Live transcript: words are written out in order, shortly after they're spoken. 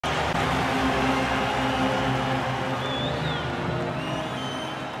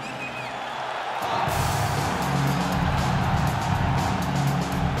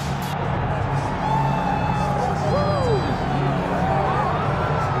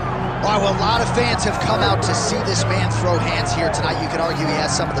All right, well, a lot of fans have come out to see this man throw hands here tonight. You could argue he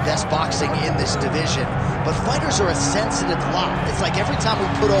has some of the best boxing in this division. But fighters are a sensitive lot. It's like every time we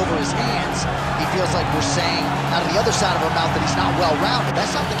put over his hands, he feels like we're saying out of the other side of our mouth that he's not well-rounded.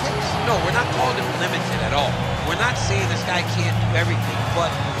 That's not the case. No, we're not calling him limited at all. We're not saying this guy can't do everything. But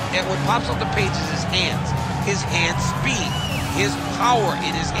what pops off the page is his hand speed, his power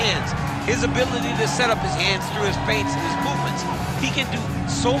in his hands, his ability to set up his hands through his feints and his movements. He can do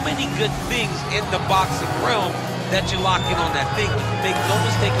so many good things in the boxing realm that you lock in on that thing. Make no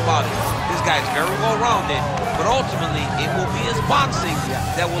mistake about it. This guy's very well-rounded, but ultimately it will be his boxing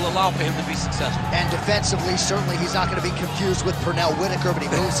that will allow for him to be successful. And defensively, certainly he's not going to be confused with Pernell Whitaker, but he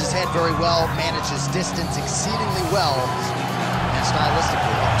moves his head very well, manages distance exceedingly well, and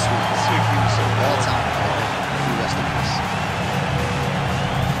stylistically, sweet all time. Rest in peace.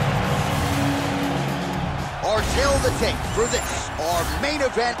 Until the tape for this, our main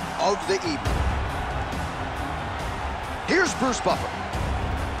event of the evening. Here's Bruce Buffer.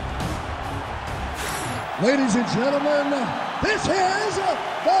 Ladies and gentlemen, this is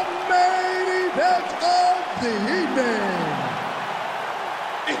the main event of the evening.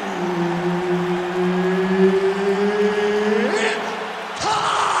 It's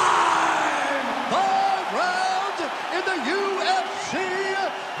time! 5 rounds in the UFC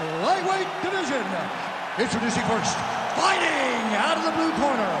lightweight division. Introducing first, fighting out of the blue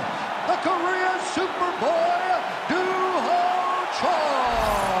corner, the Korean Superboy, Doo-Ho Choi.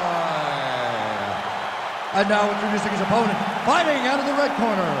 And now introducing his opponent, fighting out of the red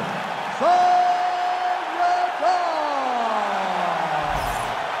corner,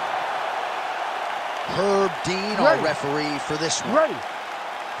 Herb Dean, our referee for this one. Ready.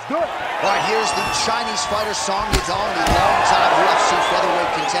 Good. All right, here's the Chinese fighter Song Yadong, the long-time UFC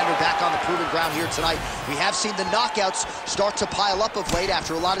featherweight contender, back on the proven ground here tonight. We have seen the knockouts start to pile up of late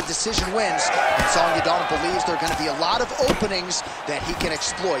after a lot of decision wins, and Song Yadong believes there are going to be a lot of openings that he can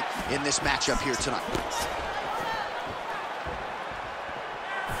exploit in this matchup here tonight.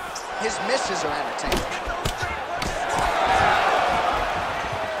 His misses are entertaining.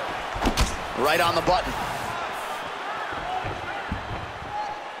 Right on the button.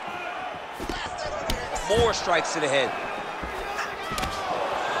 More strikes to the head.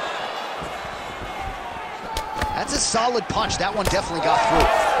 That's a solid punch. That one definitely got through.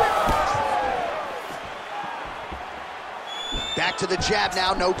 Back to the jab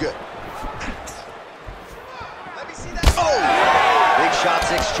now, no good. Let me see that. Oh! Big shots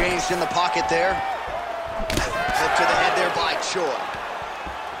exchanged in the pocket there. Hook to the head there by Choi.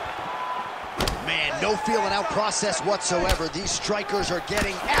 Man, no feeling out process whatsoever. These strikers are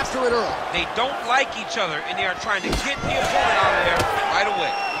getting after it early. They don't like each other, and they are trying to get the opponent out of there right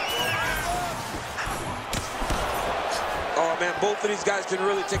away. Oh, man, both of these guys can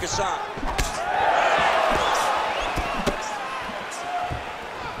really take a shot.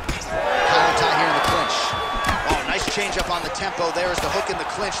 Collar tie here in the clinch. Oh, nice change up on the tempo there as the hook in the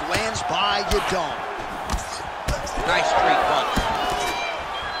clinch lands by Yadong. Nice straight punch.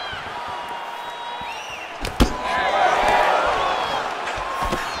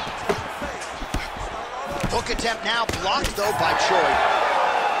 Hook attempt now blocked, though, by Choi.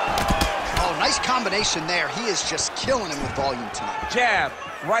 Oh, nice combination there. He is just killing him with volume tonight. Jab,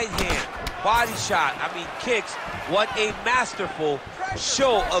 right hand, body shot, kicks. What a masterful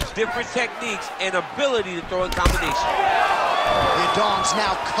show of different techniques and ability to throw in combination. Yadong's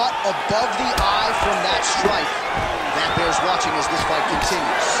now cut above the eye from that strike. That bears watching as this fight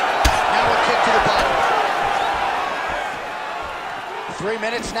continues. Now a kick to the body. 3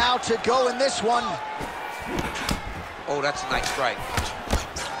 minutes now to go in this one. Oh, that's a nice strike.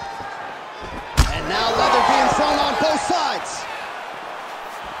 And now leather being thrown on both sides.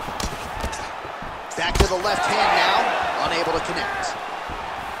 Back to the left hand now, unable to connect.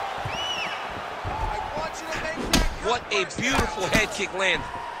 What a beautiful head kick land.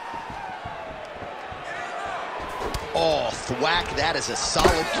 Oh, thwack, that is a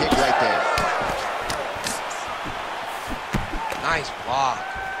solid kick right there. Nice block.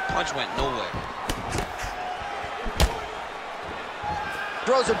 Punch went nowhere.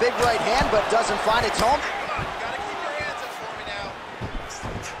 Throws a big right hand, but doesn't find its home. Gotta keep your hands up for me now.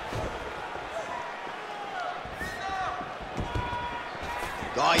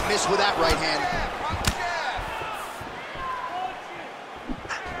 Oh, he missed with that right hand.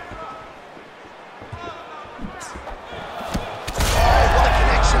 Oh, what a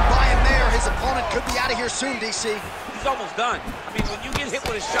connection by him there. His opponent could be out of here soon, DC. He's almost done. When you get hit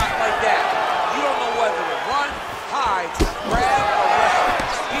with a shot like that, you don't know whether to run, hide, grab, or wrestle.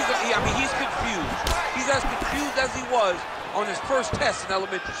 He's confused. He's as confused as he was on his first test in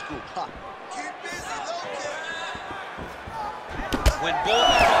elementary school. When both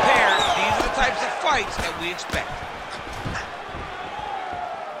are prepared, these are the types of fights that we expect.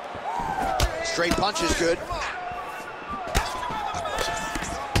 Straight punch is good.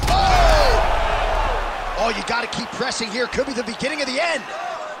 Oh, you got to keep pressing here. Could be the beginning of the end.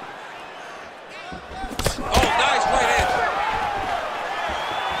 Oh, nice right hand.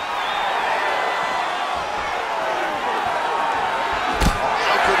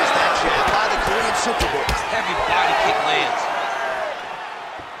 How good is that jab by the Korean Superboy? Heavy body kick lands.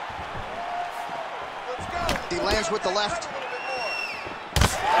 He lands with the left.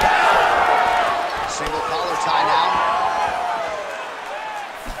 Single collar tie now.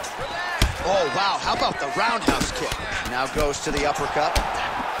 Oh, wow, how about the roundhouse kick? Now goes to the uppercut.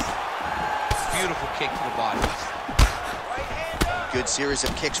 Beautiful kick to the body. Good series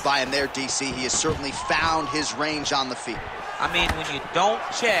of kicks by him there, DC. He has certainly found his range on the feet. I mean, when you don't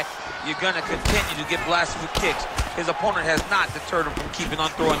check, you're going to continue to get blasted with kicks. His opponent has not deterred him from keeping on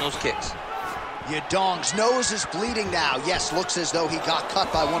throwing those kicks. Yadong's nose is bleeding now. Yes, looks as though he got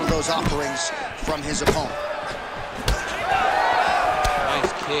cut by one of those offerings from his opponent.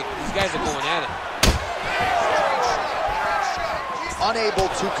 Nice kick. These guys are going at it. Unable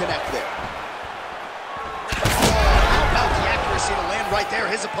to connect there. How about the accuracy to land right there?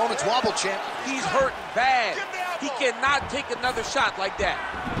 His opponent's wobble champ. He's hurting bad. He cannot take another shot like that.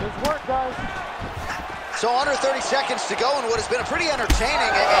 Good work, guys. So under 30 seconds to go in what has been a pretty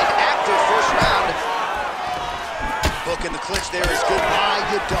entertaining and active first round. Hook in the clinch there is good by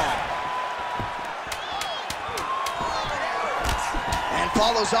Yadong. And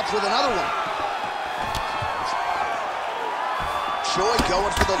follows up with another one. Choi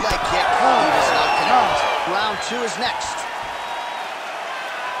going for the leg kick. He does not connect. Round two is next.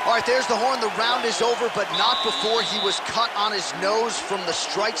 All right, there's the horn. The round is over, but not before he was cut on his nose from the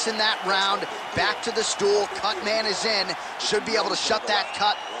strikes in that round. Back to the stool. Cut man is in. Should be able to shut that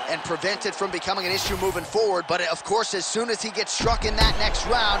cut and prevent it from becoming an issue moving forward. But, of course, as soon as he gets struck in that next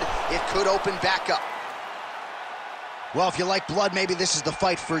round, it could open back up. Well, if you like blood, maybe this is the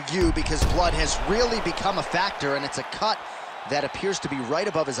fight for you, because blood has really become a factor, and it's a cut that appears to be right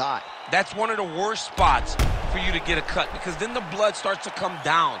above his eye. That's one of the worst spots for you to get a cut, because then the blood starts to come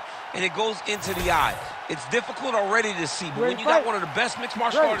down and it goes into the eye. It's difficult already to see, but when you got one of the best mixed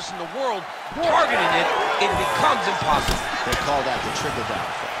martial artists in the world targeting it, it becomes impossible. They call that the trigger down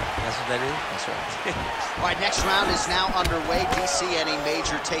effect. That's what that is? That's right. All right, next round is now underway. DC, any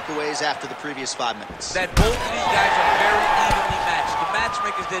major takeaways after the previous 5 minutes? That both of these guys are very evenly matched. The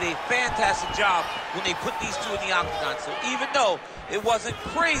matchmakers did a fantastic job when they put these two in the octagon. So even though it wasn't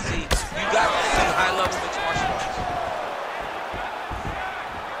crazy, you got to see high-level mixed martial arts.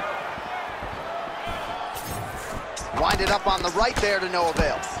 Wind it up on the right there to no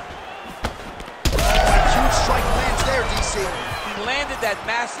avail. Oh, a huge strike lands there, DC. He landed that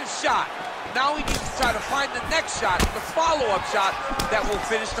massive shot. Now he needs to try to find the next shot, the follow-up shot that will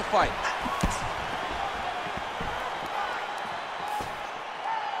finish the fight.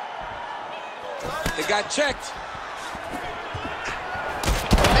 It got checked.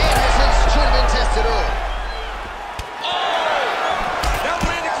 Man, should have been tested early. That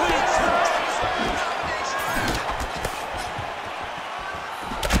landed clean.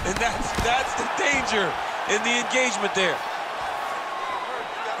 And that's the danger in the engagement there.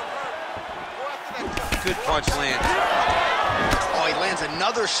 Good punch lands. Oh, he lands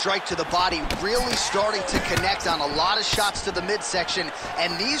another strike to the body, really starting to connect on a lot of shots to the midsection,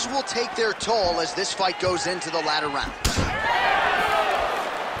 and these will take their toll as this fight goes into the latter rounds.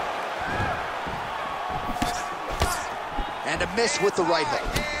 And a miss with the right hook.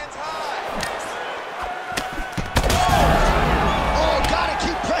 Oh, gotta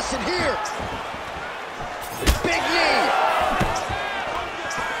keep pressing here. Big knee.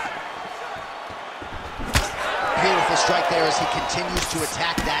 Beautiful strike there as he continues to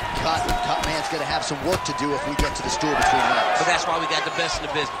attack that cut. Cut man's gonna have some work to do if we get to the stool between rounds. But that's why we got the best in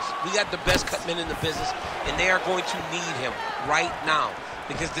the business. We got the best cut men in the business, and they are going to need him right now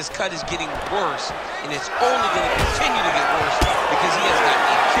because this cut is getting worse, and it's only going to continue to get worse because he has got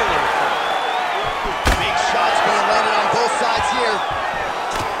a killer opponent. Big shots being landed on both sides here.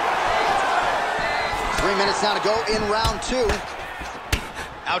 3 minutes now to go in round two.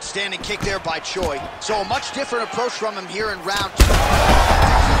 Outstanding kick there by Choi. So a much different approach from him here in round two.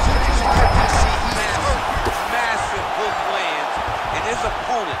 Massive hook lands, and his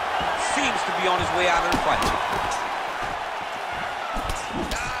opponent seems to be on his way out of the fight.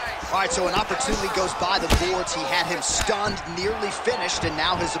 All right, so an opportunity goes by the boards. He had him stunned, nearly finished, and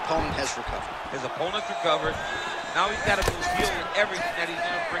now his opponent has recovered. His opponent's recovered. Now he's got to go deal with everything that he's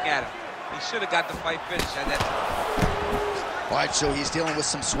going to bring at him. He should have got the fight finished at that time. All right, so he's dealing with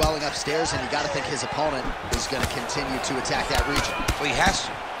some swelling upstairs, and you got to think his opponent is going to continue to attack that region. Well, he has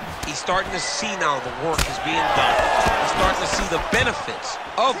to. He's starting to see now the work is being done. He's starting to see the benefits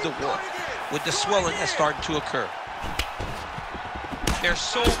of the work with the swelling that's starting to occur. They're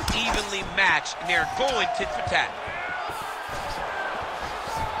so evenly matched, and they're going tit for tat.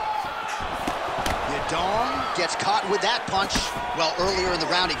 Yadong gets caught with that punch. Well, earlier in the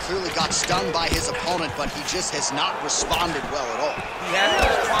round, he clearly got stung by his opponent, but he just has not responded well at all. He hasn't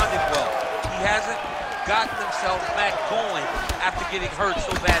responded well. He hasn't gotten themselves back going after getting hurt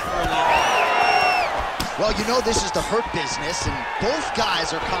so bad early on. Well, you know this is the hurt business, and both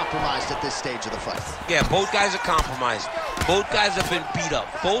guys are compromised at this stage of the fight. Yeah, both guys are compromised. Both guys have been beat up.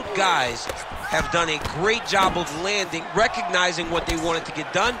 Both guys have done a great job of landing, recognizing what they wanted to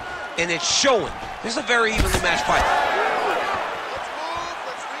get done, and it's showing. This is a very evenly matched fight.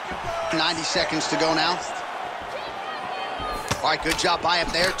 90 seconds to go now. All right, good job by him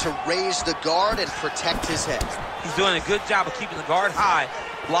there to raise the guard and protect his head. He's doing a good job of keeping the guard high,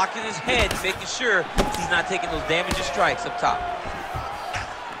 blocking his head, making sure he's not taking those damaging strikes up top.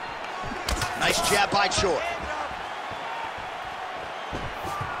 Nice jab by Choi.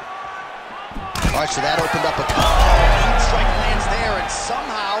 All right, so that opened up a strike lands there, and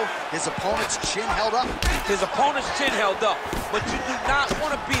somehow his opponent's chin held up. His opponent's chin held up, but you do not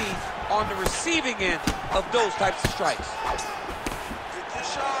want to be on the receiving end of those types of strikes. Good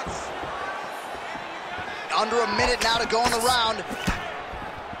shots. Under a minute now to go in the round.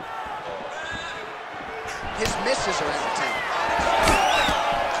 His misses are entertaining.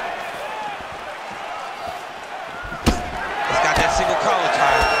 He's got that single collar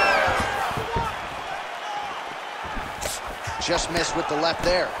tie. Just missed with the left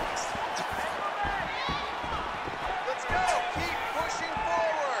there. Let's go. Keep pushing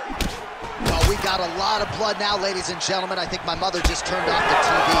forward. Well, we got a lot of blood now, ladies and gentlemen. I think my mother just turned off the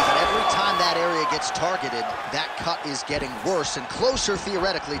TV, but every time that area gets targeted, that cut is getting worse and closer,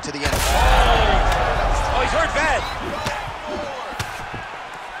 theoretically, to the end. Oh, he's hurt bad.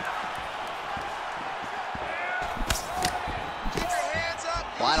 Keep your hands up.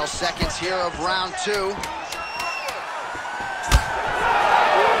 Final seconds here of round two.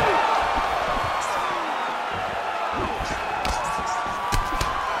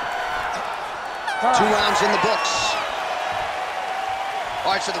 2 rounds in the books.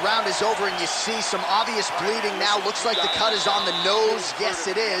 All right, so the round is over, and you see some obvious bleeding now. Looks like the cut is on the nose. Yes,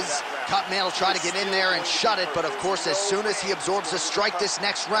 it is. Cutman will try to get in there and shut it, but of course, as soon as he absorbs a strike this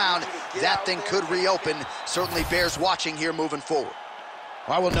next round, that thing could reopen. Certainly bears watching here moving forward.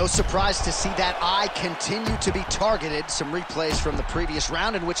 All right, well, no surprise to see that eye continue to be targeted. Some replays from the previous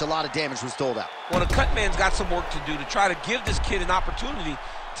round in which a lot of damage was doled out. Well, the Cutman's got some work to do to try to give this kid an opportunity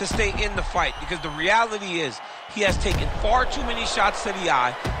to stay in the fight, because the reality is he has taken far too many shots to the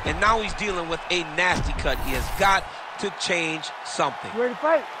eye, and now he's dealing with a nasty cut. He has got to change something. You ready to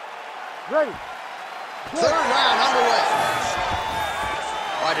fight? Ready. Third round underway.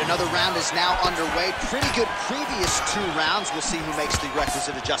 All right, another round is now underway. Pretty good previous 2 rounds. We'll see who makes the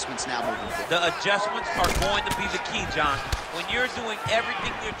requisite adjustments now moving forward. The adjustments are going to be the key, John. When you're doing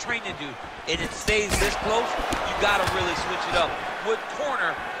everything you're trained to do and it stays this close, you got to really switch it up. Wood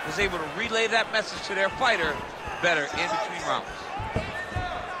Corner was able to relay that message to their fighter better in between rounds.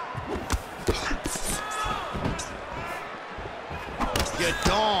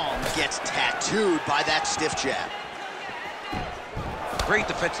 Yadong gets tattooed by that stiff jab. Great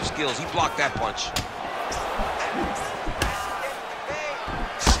defensive skills. He blocked that punch.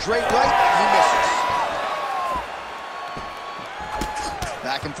 Straight right, he misses.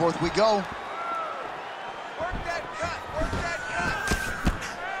 Back and forth we go. Work that cut. Work that cut.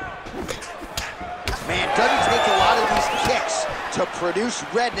 Man, doesn't take a lot of these kicks to produce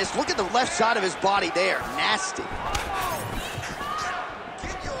redness. Look at the left side of his body there. Nasty.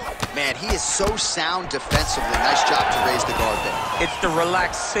 Man, he is so sound defensively. Nice job to raise the guard there. It's the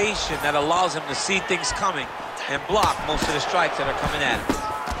relaxation that allows him to see things coming and block most of the strikes that are coming at him.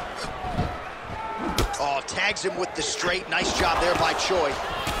 Oh, tags him with the straight. Nice job there by Choi.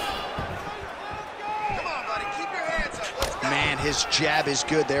 Come on, buddy. Keep your hands up. Let's go. Man, his jab is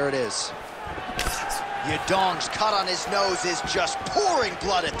good. There it is. Yadong's cut on his nose is just pouring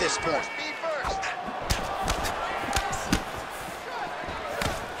blood at this point. Speed first.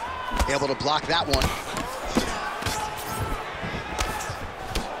 Able to block that one.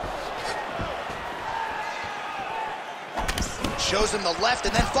 Shows him the left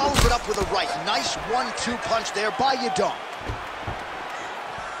and then follows it up with a right. Nice 1-2 punch there by Yadong.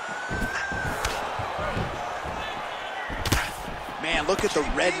 Man, look at the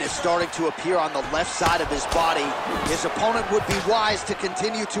redness starting to appear on the left side of his body. His opponent would be wise to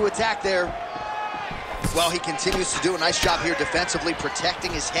continue to attack there. Well, he continues to do a nice job here defensively,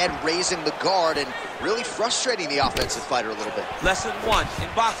 protecting his head, raising the guard, and really frustrating the offensive fighter a little bit. Lesson 1 in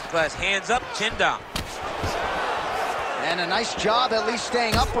boxing class, hands up, chin down. And a nice job at least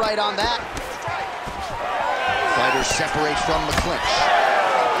staying upright on that. Fighters separate from the clinch.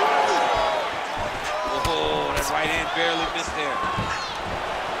 Oh, that right hand barely missed there.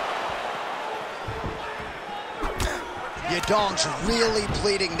 Yadong's really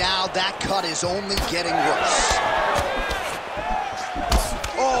bleeding now. That cut is only getting worse.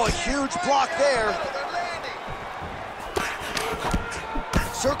 Oh, a huge block there.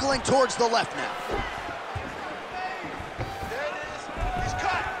 Circling towards the left now. There it is. He's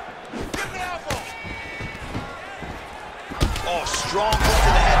cut. Give the elbow. Oh, strong hook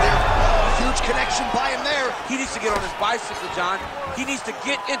to the head there. Oh, huge connection by him there. He needs to get on his bicycle, John. He needs to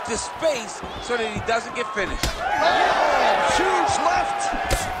get into space so that he doesn't get finished. Oh, huge left.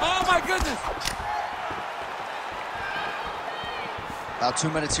 Oh, my goodness. About 2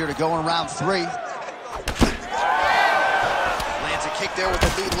 minutes here to go in round 3. Lands a kick there with the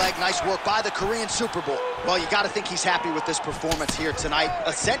lead leg. Nice work by the Korean Super Bowl. Well, you got to think he's happy with this performance here tonight.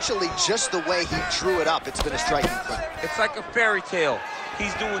 Essentially, just the way he drew it up, it's been a striking clip. It's like a fairy tale.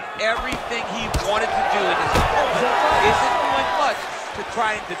 He's doing everything he wanted to do, and his opponent isn't doing much to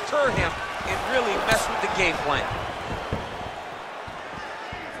try and deter him and really mess with the game plan.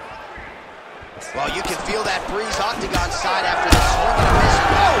 Well, you can feel that breeze octagon side after the swing and a miss.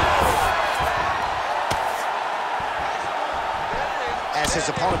 Oh! As his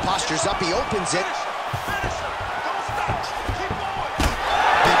opponent postures up, he opens it.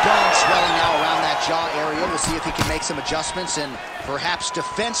 The dome swelling now around that jaw area. We'll see if he can make some adjustments and perhaps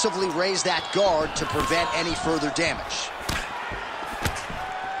defensively raise that guard to prevent any further damage.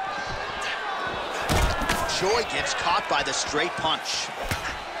 Choi gets caught by the straight punch.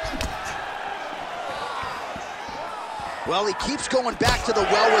 Well, he keeps going back to the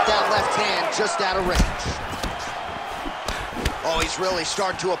well with that left hand, just out of range. Oh, he's really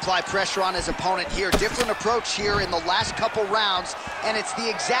starting to apply pressure on his opponent here. Different approach here in the last couple rounds, and it's the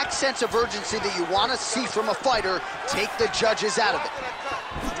exact sense of urgency that you want to see from a fighter. Take the judges out of it.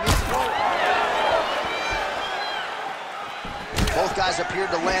 Both guys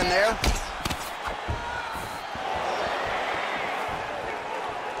appeared to land there.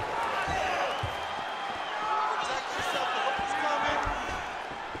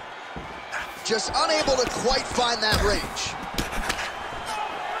 Just unable to quite find that range.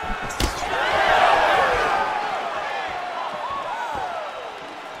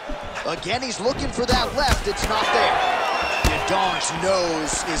 Again, he's looking for that left. It's not there. Yadong's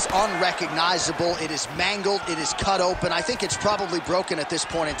nose is unrecognizable. It is mangled. It is cut open. I think it's probably broken at this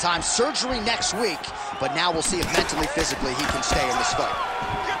point in time. Surgery next week, but now we'll see if mentally, physically, he can stay in this fight.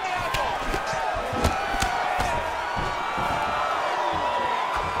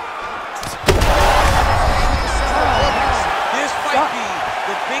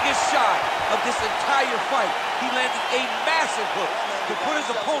 Shot of this entire fight. He landed a massive hook to put his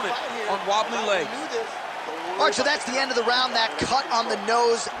opponent on wobbly legs. All right, so that's the end of the round. That cut on the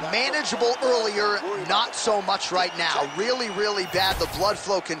nose, manageable earlier, not so much right now. Really, really bad. The blood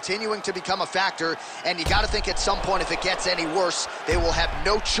flow continuing to become a factor, and you got to think at some point, if it gets any worse, they will have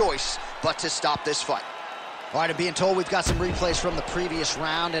no choice but to stop this fight. All right, I'm being told we've got some replays from the previous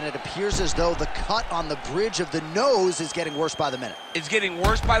round, and it appears as though the cut on the bridge of the nose is getting worse by the minute. It's getting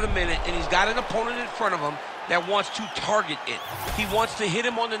worse by the minute, and he's got an opponent in front of him that wants to target it. He wants to hit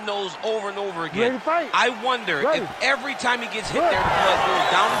him on the nose over and over again. I wonder if every time he gets hit there, the blood goes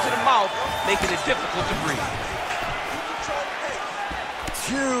down into the mouth, making it difficult to breathe.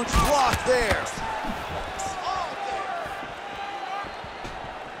 Huge block there.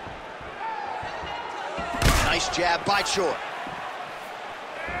 Nice jab by Choi.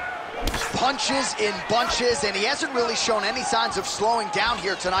 Punches in bunches, and he hasn't really shown any signs of slowing down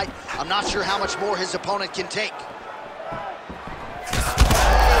here tonight. I'm not sure how much more his opponent can take. Oh,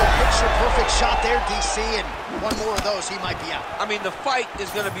 picture-perfect shot there, DC, and one more of those, he might be out. I mean, the fight is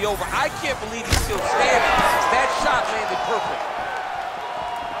going to be over. I can't believe he's still standing. That shot landed perfect.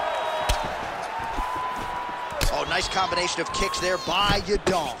 Oh, nice combination of kicks there by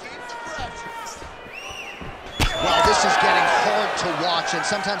Yadong. Well, this is getting hard to watch, and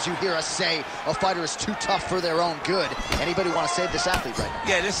sometimes you hear us say a fighter is too tough for their own good. Anybody want to save this athlete right now?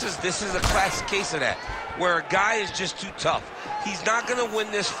 Yeah, this is a classic case of that, where a guy is just too tough. He's not going to win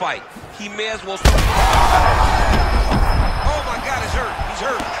this fight. He may as well... Oh, my God, he's hurt. He's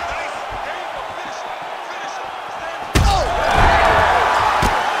hurt. Oh!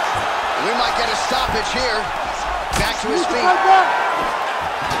 stoppage here. Back to his feet.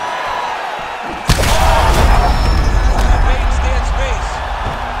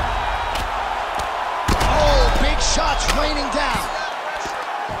 Oh, big shots raining down.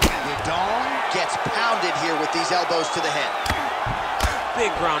 Yadong gets pounded here with these elbows to the head.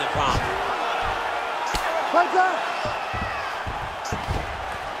 Big ground and pound.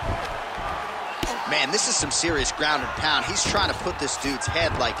 Man, this is some serious ground and pound. He's trying to put this dude's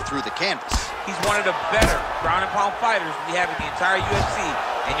head like through the canvas. He's one of the better ground and pound fighters we have in the entire UFC,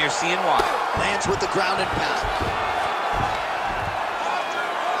 and you're seeing why. Lands with the ground and pound.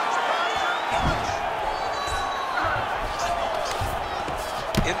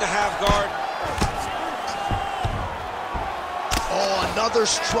 In the half guard. Oh, another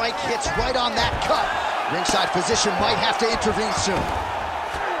strike hits right on that cut. Ringside position might have to intervene soon.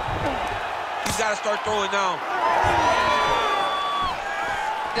 He's got to start throwing now.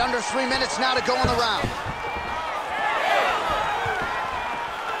 Under 3 minutes now to go in the round.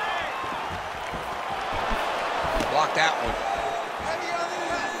 Block that one. Heavy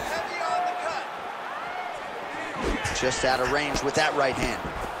on the cut. Just out of range with that right hand.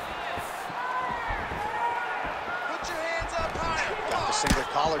 Put your hands up higher. Got the single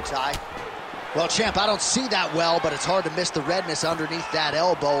collar tie. Well, champ, I don't see that well, but it's hard to miss the redness underneath that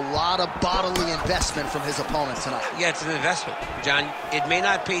elbow. A lot of bodily investment from his opponent tonight. Yeah, it's an investment, John. It may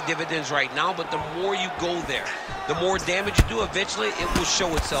not pay dividends right now, but the more you go there, the more damage you do, eventually it will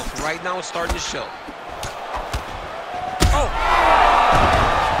show itself. Right now, it's starting to show. Oh!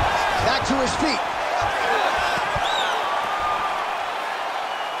 Back to his feet.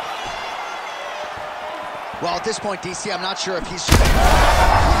 Well, at this point, DC, I'm not sure if he's...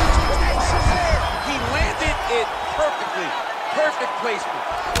 He landed it perfectly. Perfect placement.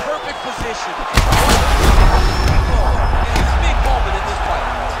 Perfect position. And a big moment in this fight.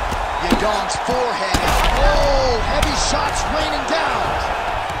 Yadong's forehead. Oh, heavy shots raining down.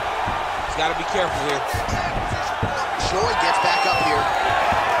 He's got to be careful here. Choi gets back up here.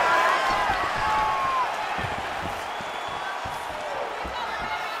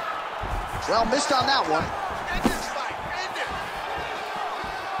 Well, missed on that one.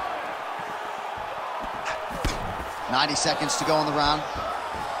 90 seconds to go in the round.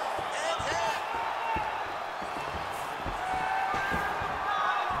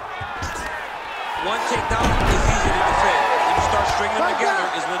 One takedown is easy to defend. When you start stringing them together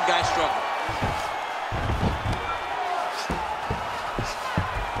is when guys struggle.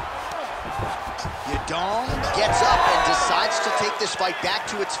 Yadong gets up and decides to take this fight back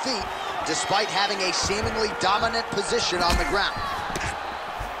to its feet, despite having a seemingly dominant position on the ground.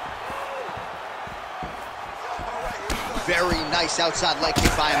 Very nice outside leg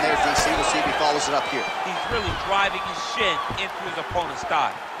kick by him there, DC. We'll see if he follows it up here. He's really driving his shin into his opponent's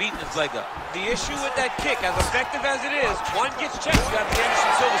thigh, beating his leg up. The issue with that kick, as effective as it is, one gets checked, you got the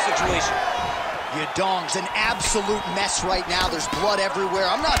Anderson Silva situation. Yadong's an absolute mess right now. There's blood everywhere.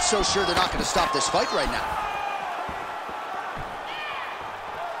 I'm not so sure they're not going to stop this fight right now.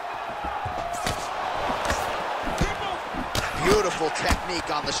 Beautiful technique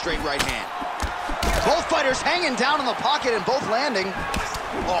on the straight right hand. Both fighters hanging down in the pocket and both landing.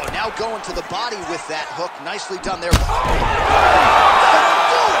 Oh, now going to the body with that hook. Nicely done there. Duho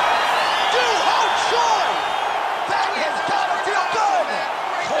Choi! That has got to feel good!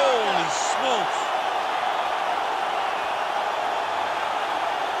 Holy smokes.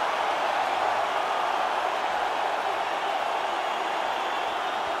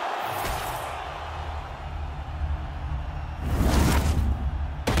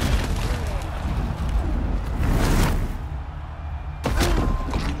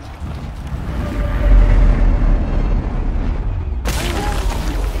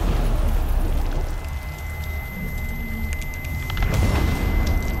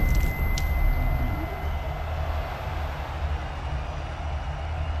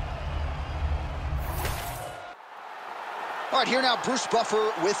 All right, here now, Bruce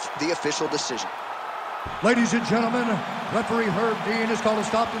Buffer with the official decision. Ladies and gentlemen, referee Herb Dean has called a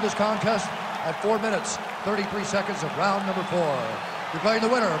stop to this contest at 4 minutes, 33 seconds of round number 4. Declaring the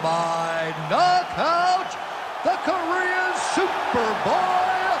winner by knockout, the Korean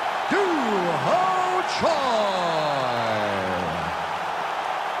Superboy, Duho Choi.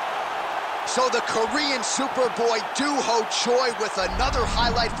 So the Korean Superboy Duho Choi with another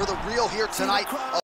highlight for the reel here tonight.